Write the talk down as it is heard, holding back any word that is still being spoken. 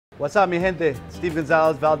What's up, mi gente? Steve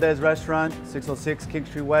Gonzalez, Valdez Restaurant, 606 King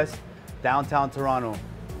Street West, downtown Toronto.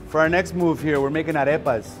 For our next move here, we're making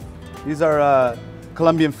arepas. These are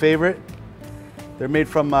Colombian favorite. They're made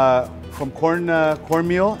from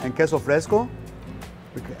cornmeal and queso fresco.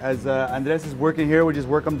 As Andres is working here, we just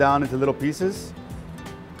work them down into little pieces.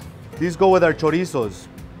 These go with our chorizos.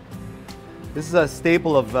 This is a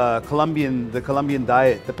staple of the Colombian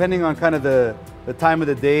diet. Depending on kind of the time of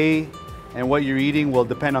the day and what you're eating will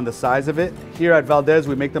depend on the size of it. Here at Valdez,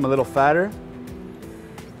 we make them a little fatter,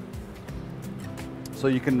 so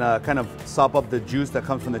you can kind of sop up the juice that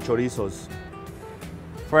comes from the chorizos.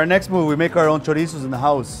 For our next move, we make our own chorizos in the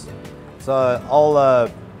house. It's all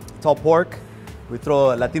pork. We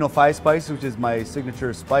throw Latino 5 spice, which is my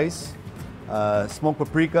signature spice, smoked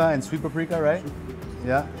paprika and sweet paprika, right?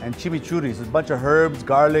 Yeah, and chimichurri, so a bunch of herbs,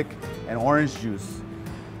 garlic, and orange juice.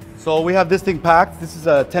 So we have this thing packed. This is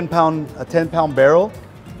a 10-pound barrel.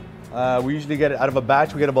 We usually get it out of a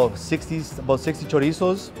batch. We get about 60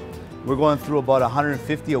 chorizos. We're going through about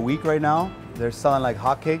 150 a week right now. They're selling like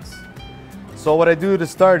hotcakes. So what I do to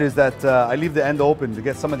start is that I leave the end open to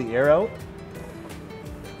get some of the air out.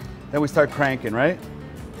 Then we start cranking, right?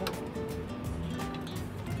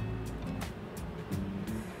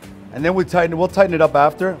 And then we'll tighten it up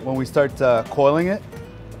after when we start coiling it.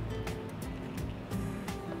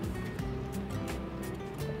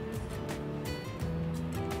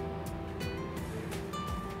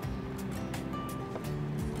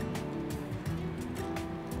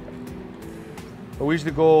 But we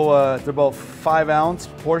usually go to about 5-ounce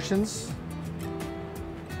portions.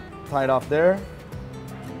 Tie it off there.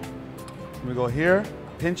 We go here,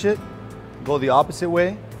 pinch it, go the opposite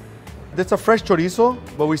way. It's a fresh chorizo,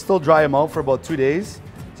 but we still dry them out for about 2 days,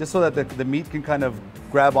 just so that the meat can kind of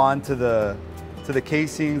grab on to the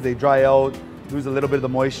casings. They dry out, lose a little bit of the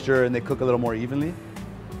moisture, and they cook a little more evenly.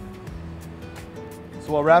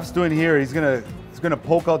 So what Raf's doing here, he's gonna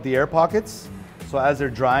poke out the air pockets. So as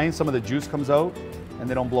they're drying, some of the juice comes out and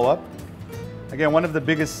they don't blow up. Again, one of the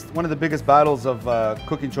biggest battles of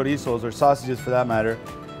cooking chorizos, or sausages for that matter,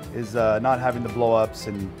 is not having the blow ups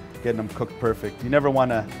and getting them cooked perfect. You never want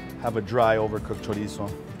to have a dry, overcooked chorizo.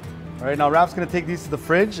 All right, now Raf's gonna take these to the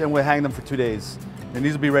fridge and we'll hang them for 2 days. And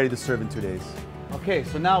these will be ready to serve in 2 days. Okay,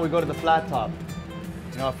 so now we go to the flat top.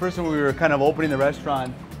 You know, at first when we were kind of opening the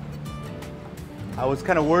restaurant, I was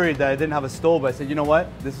kind of worried that I didn't have a stove. I said, you know what?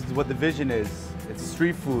 This is what the vision is. It's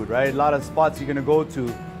street food, right? A lot of spots you're gonna go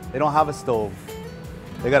to, they don't have a stove.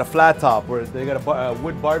 They got a flat top, or they got a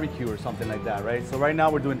wood barbecue or something like that, right? So right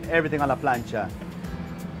now we're doing everything on la plancha.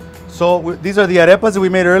 So these are the arepas that we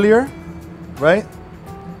made earlier, right?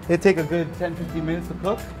 They take a good 10-15 minutes to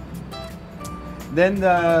cook. Then,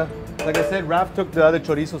 like I said, Raf took the other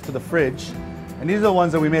chorizos to the fridge, and these are the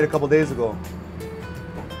ones that we made a couple days ago.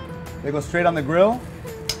 They go straight on the grill.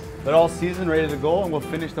 They're all seasoned, ready to go, and we'll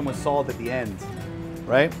finish them with salt at the end,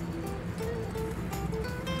 right?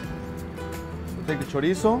 We'll take the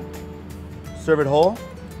chorizo, serve it whole.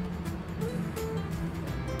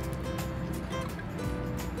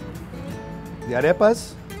 The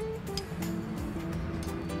arepas.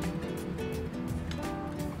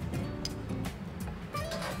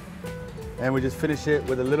 And we just finish it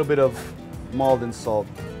with a little bit of Maldon salt.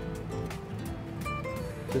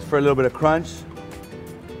 Just for a little bit of crunch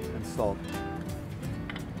and salt.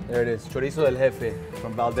 There it is, chorizo del jefe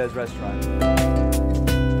from Valdez Restaurant.